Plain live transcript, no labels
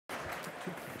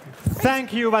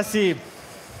Thank you, Vasi.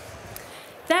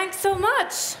 Thanks so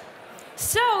much.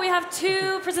 So we have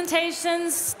 2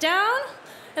 presentations down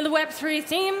in the Web3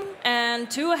 theme and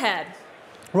 2 ahead.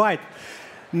 Right.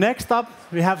 Next up,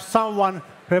 we have someone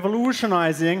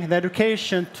revolutionizing the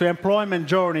education to employment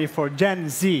journey for Gen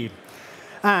Z.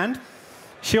 And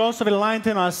she also will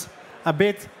enlighten us a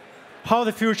bit how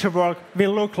the future work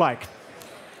will look like.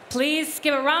 Please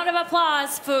give a round of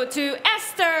applause to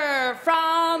Esther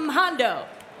from Hundo.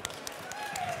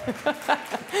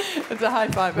 It's a high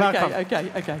five. Welcome.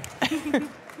 Okay.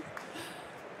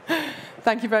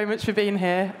 Thank you very much for being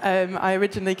here. I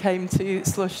originally came to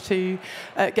Slush to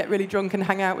get really drunk and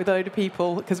hang out with a load of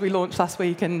people because we launched last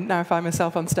week, and now I find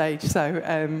myself on stage.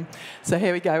 So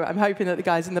here we go. I'm hoping that the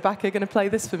guys in the back are going to play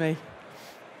this for me.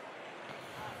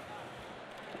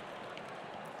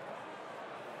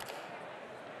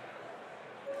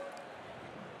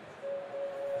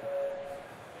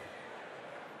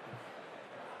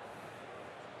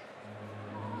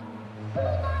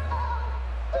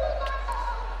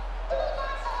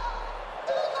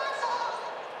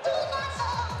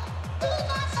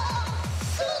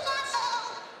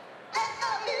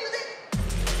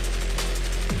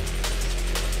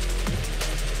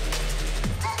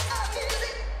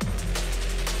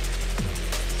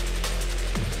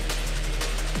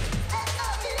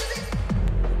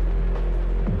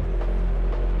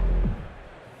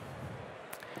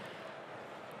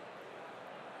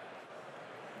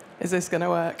 Is this going to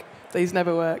work? These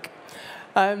never work.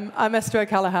 I'm Esther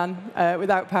O'Callaghan,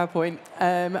 without PowerPoint,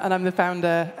 and I'm the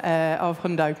founder of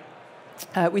Hundo.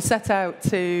 We set out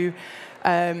to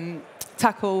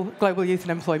tackle global youth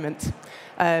unemployment.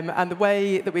 And the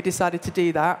way that we decided to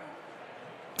do that,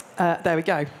 there we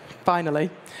go, finally.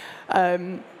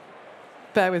 Bear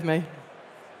with me.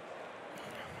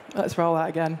 Let's roll that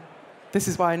again. This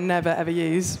is why I never, ever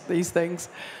use these things.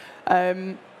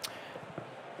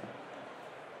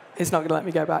 It's not going to let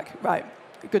me go back. Right,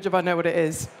 good job I know what it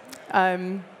is.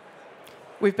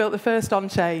 We've built the first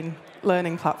on-chain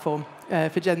learning platform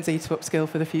for Gen Z to upskill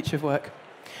for the future of work.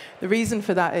 The reason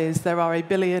for that is there are 1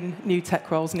 billion new tech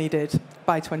roles needed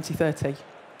by 2030,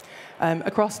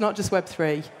 across not just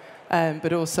Web3,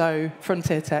 but also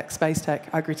frontier tech, space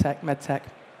tech, agri-tech, med-tech.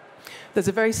 There's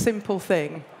a very simple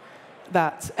thing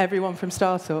that everyone from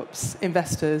startups,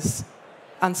 investors,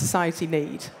 and society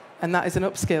need, and that is an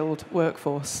upskilled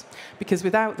workforce. Because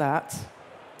without that,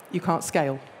 you can't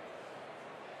scale.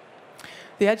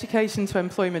 The education to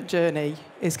employment journey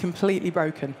is completely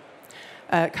broken.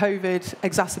 COVID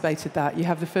exacerbated that. You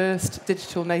have the first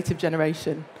digital native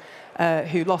generation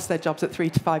who lost their jobs at 3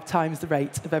 to 5 times the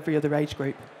rate of every other age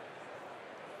group.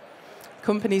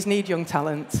 Companies need young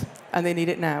talent, and they need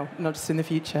it now, not just in the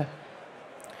future.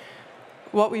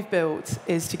 What we've built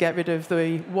is to get rid of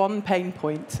the one pain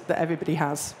point that everybody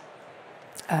has,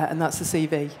 and that's the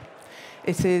CV.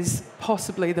 It is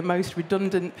possibly the most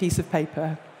redundant piece of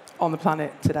paper on the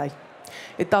planet today.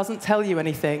 It doesn't tell you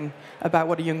anything about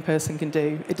what a young person can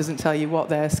do. It doesn't tell you what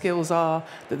their skills are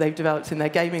that they've developed in their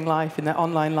gaming life, in their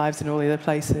online lives, and all the other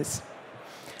places.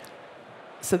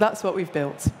 So that's what we've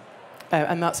built,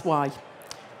 and that's why.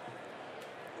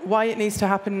 Why it needs to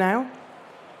happen now?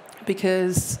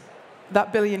 Because that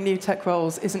 1 billion new tech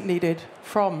roles isn't needed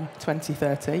from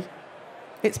 2030,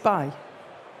 it's by.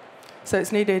 So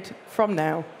it's needed from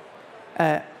now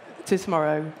to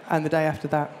tomorrow and the day after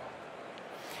that.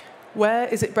 Where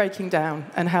is it breaking down,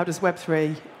 and how does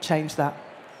Web3 change that?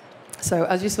 So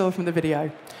as you saw from the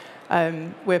video,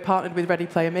 we're partnered with Ready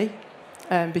Player Me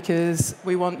because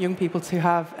we want young people to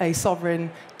have a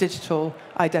sovereign digital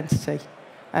identity,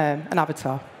 an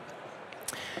avatar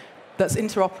that's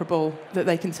interoperable, that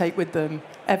they can take with them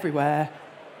everywhere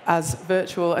as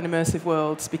virtual and immersive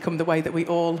worlds become the way that we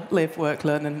all live, work,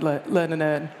 learn and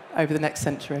earn over the next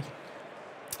century.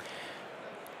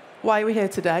 Why are we here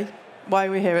today? Why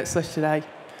are we here at Slush today?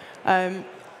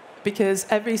 Because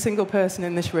every single person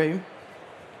in this room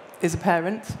is a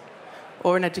parent,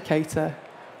 or an educator,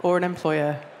 or an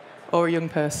employer, or a young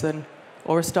person,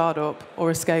 or a startup, or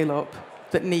a scale-up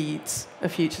that needs a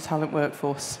future talent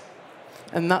workforce.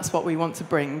 And that's what we want to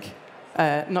bring,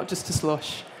 not just to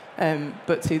Slush,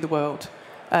 but to the world.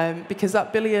 Because that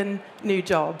 1 billion new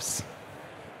jobs,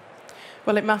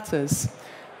 well, it matters,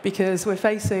 because we're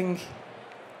facing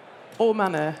all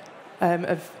manner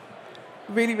of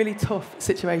really, really tough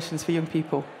situations for young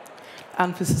people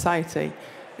and for society.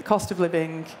 The cost of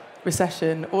living,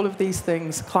 recession, all of these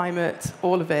things, climate,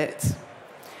 all of it.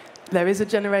 There is a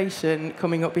generation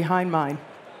coming up behind mine.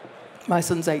 My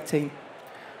son's 18.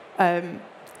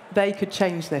 They could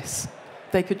change this.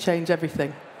 They could change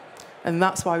everything. And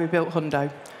that's why we built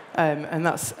Hundo. And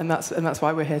that's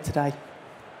why we're here today.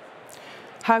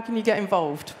 How can you get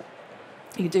involved?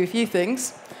 You can do a few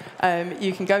things.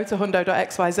 You can go to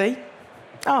hundo.xyz.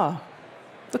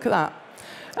 Look at that.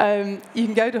 You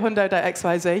can go to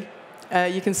hundo.xyz.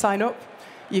 You can sign up.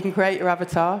 You can create your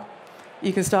avatar.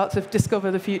 You can start to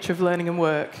discover the future of learning and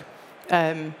work.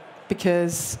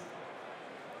 Because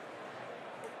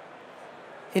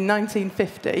in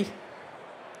 1950,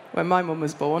 when my mum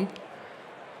was born,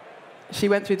 she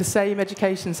went through the same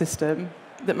education system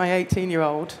that my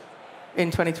 18-year-old in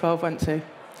 2012 went to.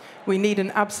 We need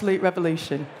an absolute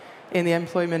revolution in the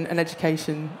employment and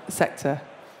education sector,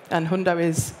 and Hundo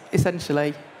is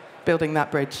essentially building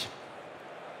that bridge.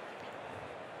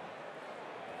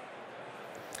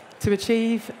 To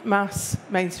achieve mass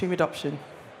mainstream adoption,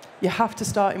 you have to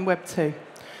start in Web 2.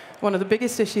 One of the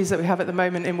biggest issues that we have at the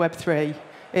moment in Web 3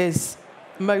 is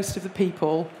most of the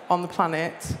people on the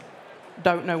planet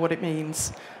don't know what it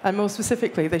means. And more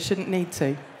specifically, they shouldn't need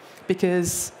to,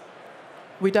 because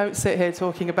we don't sit here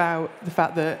talking about the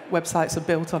fact that websites are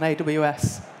built on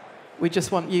AWS. We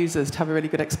just want users to have a really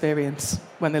good experience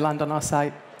when they land on our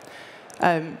site.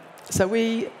 So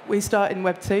we start in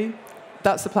Web 2.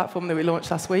 That's the platform that we launched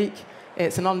last week.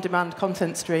 It's an on-demand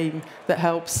content stream that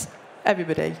helps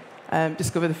everybody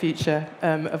discover the future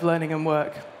of learning and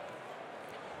work.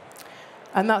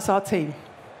 And that's our team.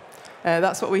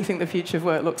 That's what we think the future of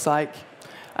work looks like.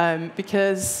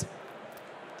 Because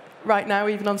right now,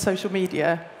 even on social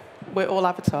media, we're all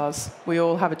avatars. We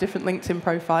all have a different LinkedIn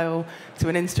profile to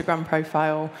an Instagram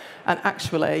profile. And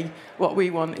actually, what we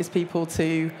want is people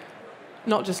to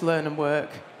not just learn and work,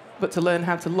 but to learn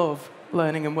how to love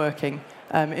learning and working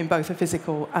in both a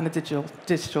physical and a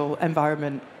digital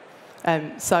environment.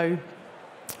 So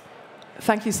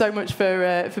thank you so much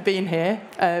for being here.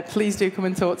 Please do come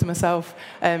and talk to myself.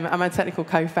 I'm my technical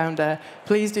co-founder.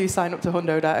 Please do sign up to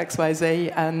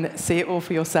hundo.xyz and see it all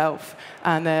for yourself.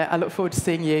 And I look forward to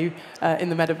seeing you in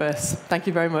the metaverse. Thank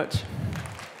you very much.